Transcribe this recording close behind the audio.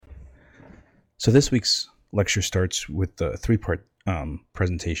So this week's lecture starts with the three-part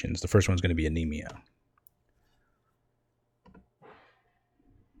presentations. The first one is going to be anemia.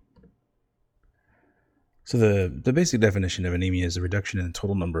 So the basic definition of anemia is a reduction in the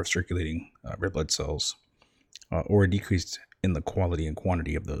total number of circulating red blood cells, or a decrease in the quality and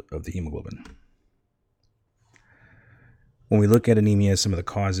quantity of the hemoglobin. When we look at anemia, some of the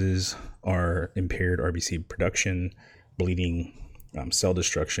causes are impaired RBC production, bleeding, cell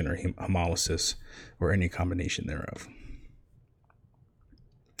destruction, or hemolysis, or any combination thereof.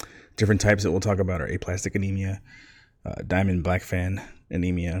 Different types that we'll talk about are aplastic anemia, Diamond-Blackfan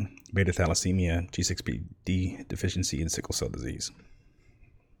anemia, beta thalassemia, G6PD deficiency, and sickle cell disease.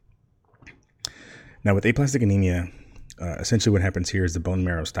 Now, with aplastic anemia, essentially what happens here is the bone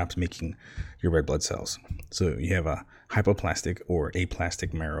marrow stops making your red blood cells. So you have a hypoplastic or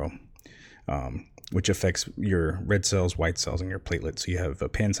aplastic marrow, which affects your red cells, white cells, and your platelets. So you have a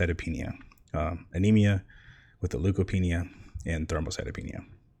pancytopenia, anemia with a leukopenia, and thrombocytopenia.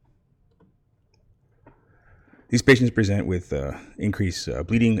 These patients present with increased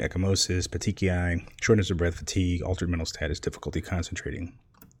bleeding, ecchymosis, petechiae, shortness of breath, fatigue, altered mental status, difficulty concentrating.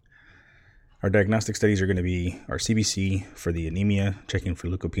 Our diagnostic studies are going to be our CBC for the anemia, checking for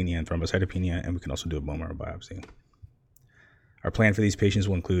leukopenia and thrombocytopenia, and we can also do a bone marrow biopsy. Our plan for these patients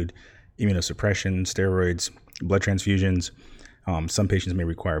will include immunosuppression, steroids, blood transfusions. Some patients may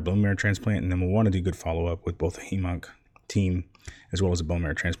require a bone marrow transplant, and then we'll want to do good follow-up with both a hem-onc team as well as a bone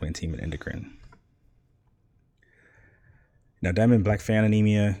marrow transplant team and endocrine. Now, Diamond-Blackfan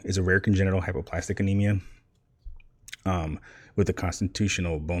anemia is a rare congenital hypoplastic anemia with a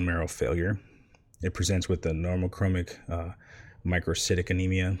constitutional bone marrow failure. It presents with a normochromic microcytic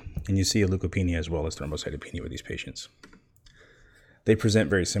anemia, and you see a leukopenia as well as thrombocytopenia with these patients. They present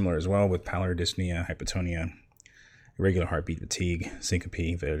very similar as well with pallor, dyspnea, hypotonia, irregular heartbeat, fatigue,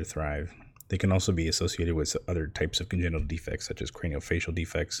 syncope, failure to thrive. They can also be associated with other types of congenital defects such as craniofacial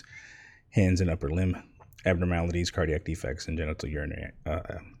defects, hands and upper limb abnormalities, cardiac defects, and genital urinary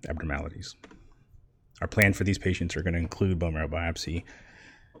abnormalities. Our plan for these patients are going to include bone marrow biopsy,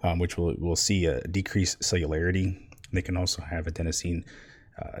 which will see a decreased cellularity. They can also have adenosine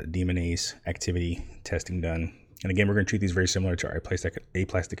deaminase activity testing done. And again, we're going to treat these very similar to our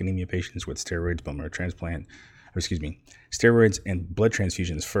aplastic anemia patients with steroids, bone marrow transplant, steroids and blood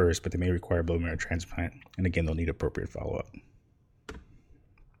transfusions first, but they may require bone marrow transplant. And again, they'll need appropriate follow-up.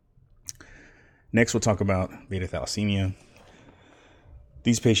 Next, we'll talk about beta thalassemia.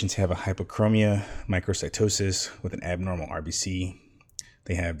 These patients have a hypochromia microcytosis with an abnormal RBC.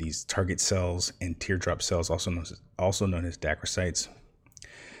 They have these target cells and teardrop cells, also known as dacrocytes.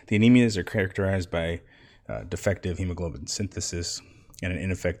 The anemias are characterized by defective hemoglobin synthesis and an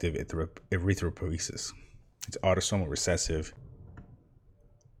ineffective erythropoiesis. It's autosomal recessive.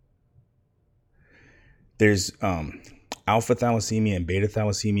 There's alpha thalassemia and beta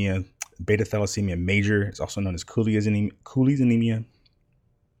thalassemia. Beta thalassemia major is also known as Cooley's anemia.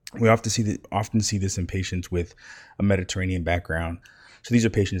 We often see this in patients with a Mediterranean background. So these are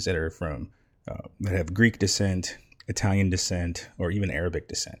patients that are that have Greek descent, Italian descent, or even Arabic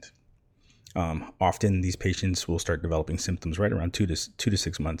descent. Often these patients will start developing symptoms right around 2 to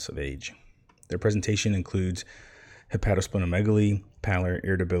 6 months of age. Their presentation includes hepatosplenomegaly, pallor,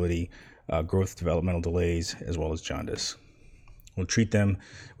 irritability, growth developmental delays, as well as jaundice. We'll treat them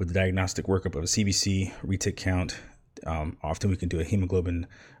with the diagnostic workup of a CBC, retic count. Often we can do a hemoglobin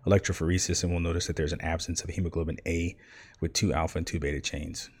electrophoresis, and we'll notice that there's an absence of hemoglobin A with 2 alpha and 2 beta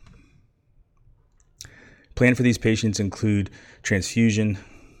chains. Plan for these patients include transfusion,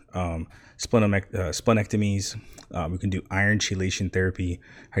 splenectomies. We can do iron chelation therapy,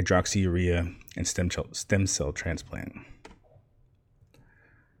 hydroxyurea, and stem cell transplant.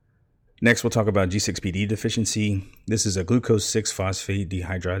 Next, we'll talk about G6PD deficiency. This is a glucose 6-phosphate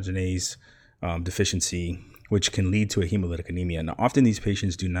dehydrogenase deficiency, which can lead to a hemolytic anemia. Now, often these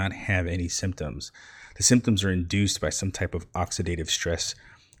patients do not have any symptoms. The symptoms are induced by some type of oxidative stress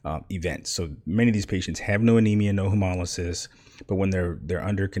event. So many of these patients have no anemia, no hemolysis, but when they're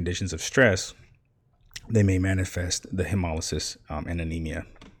under conditions of stress, they may manifest the hemolysis and anemia.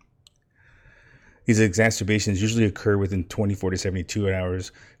 These exacerbations usually occur within 24 to 72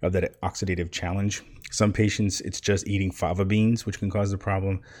 hours of that oxidative challenge. Some patients, it's just eating fava beans, which can cause the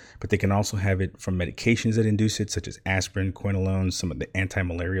problem, but they can also have it from medications that induce it, such as aspirin, quinolones, some of the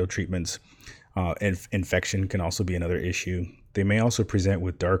anti-malarial treatments. Infection can also be another issue. They may also present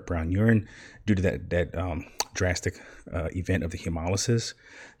with dark brown urine due to that drastic event of the hemolysis.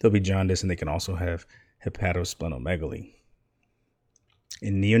 There'll be jaundice, and they can also have hepatosplenomegaly.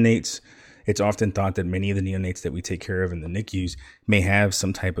 In neonates, It's often thought that many of the neonates that we take care of in the NICUs may have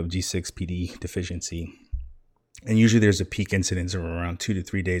some type of G6PD deficiency. And usually there's a peak incidence of around 2 to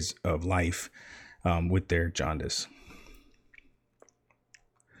 3 days of life with their jaundice.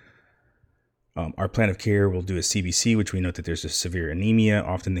 Our plan of care will do a CBC, which we note that there's a severe anemia.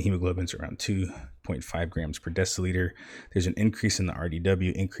 Often the hemoglobin's around 2.5 grams per deciliter. There's an increase in the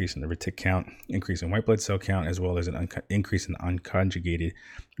RDW, increase in the retic count, increase in white blood cell count, as well as an increase in the unconjugated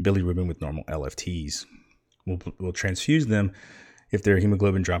bilirubin with normal LFTs. We'll transfuse them if their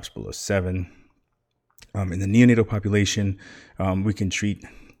hemoglobin drops below 7. In the neonatal population, we can treat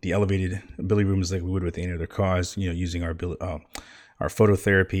the elevated bilirubins like we would with any other cause, using our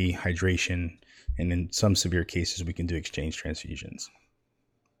phototherapy, hydration, and in some severe cases, we can do exchange transfusions.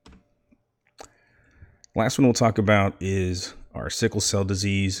 Last one we'll talk about is our sickle cell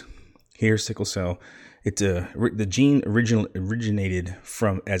disease. Here, sickle cell, the gene originated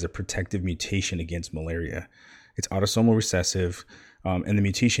as a protective mutation against malaria. It's autosomal recessive, and the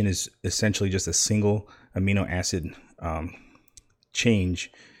mutation is essentially just a single amino acid change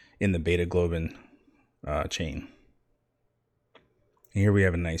in the beta globin chain. And here we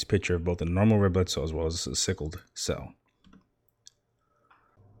have a nice picture of both a normal red blood cell as well as a sickled cell.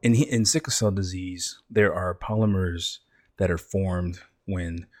 In sickle cell disease, there are polymers that are formed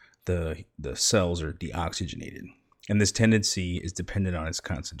when the cells are deoxygenated. And this tendency is dependent on its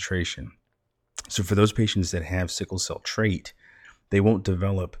concentration. So for those patients that have sickle cell trait, they won't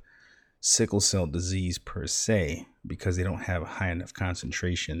develop sickle cell disease per se because they don't have a high enough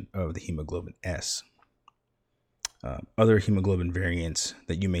concentration of the hemoglobin S. Other hemoglobin variants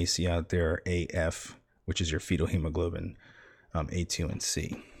that you may see out there are AF, which is your fetal hemoglobin, A2 and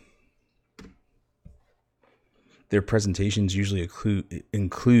C. Their presentations usually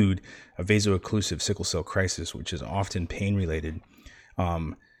include a vaso-occlusive sickle cell crisis, which is often pain-related,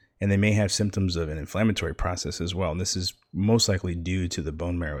 and they may have symptoms of an inflammatory process as well. And this is most likely due to the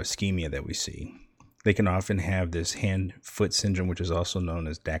bone marrow ischemia that we see. They can often have this hand-foot syndrome, which is also known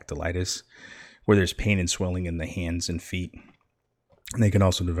as dactylitis, where there's pain and swelling in the hands and feet. And they can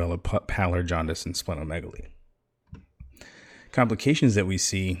also develop pallor, jaundice, and splenomegaly. Complications that we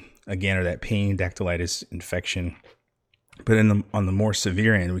see, again, are that pain, dactylitis, infection. But on the more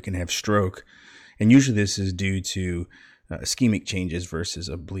severe end, we can have stroke. And usually this is due to ischemic changes versus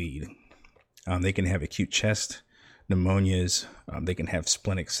a bleed. They can have acute chest, pneumonias. They can have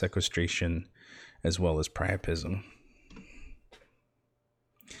splenic sequestration, as well as priapism.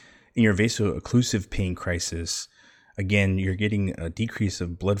 In your vaso-occlusive pain crisis, again, you're getting a decrease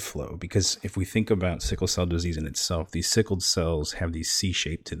of blood flow because if we think about sickle cell disease in itself, these sickled cells have these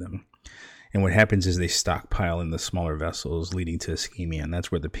C-shape to them. And what happens is they stockpile in the smaller vessels, leading to ischemia, and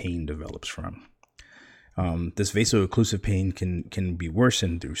that's where the pain develops from. This vaso-occlusive pain can be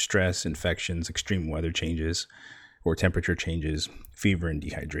worsened through stress, infections, extreme weather changes, or temperature changes, fever, and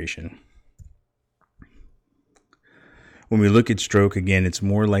dehydration. When we look at stroke, again, it's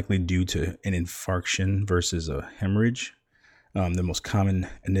more likely due to an infarction versus a hemorrhage. The most common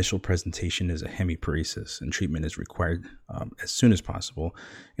initial presentation is a hemiparesis, and treatment is required as soon as possible.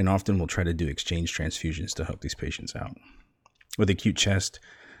 And often we'll try to do exchange transfusions to help these patients out. With acute chest,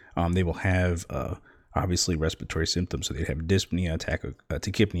 they will have obviously respiratory symptoms. So they have dyspnea,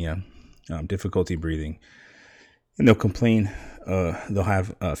 tachypnea, difficulty breathing. And they'll complain, they'll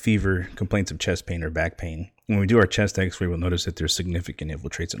have fever, complaints of chest pain or back pain. When we do our chest x-ray, we'll notice that there's significant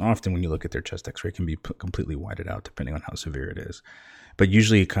infiltrates. And often when you look at their chest x-ray, it can be completely whited out depending on how severe it is. But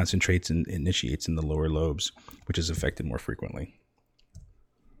usually it concentrates and initiates in the lower lobes, which is affected more frequently.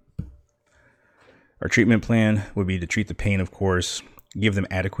 Our treatment plan would be to treat the pain, of course, give them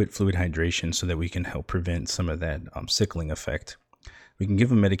adequate fluid hydration so that we can help prevent some of that sickling effect. We can give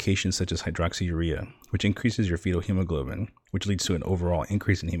them medications such as hydroxyurea, which increases your fetal hemoglobin, which leads to an overall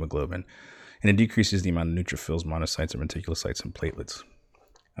increase in hemoglobin, and it decreases the amount of neutrophils, monocytes, and reticulocytes, and platelets.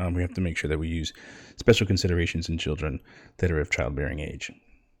 We have to make sure that we use special considerations in children that are of childbearing age.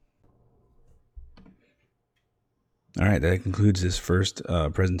 All right, that concludes this first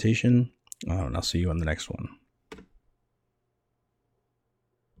presentation, and I'll see you on the next one.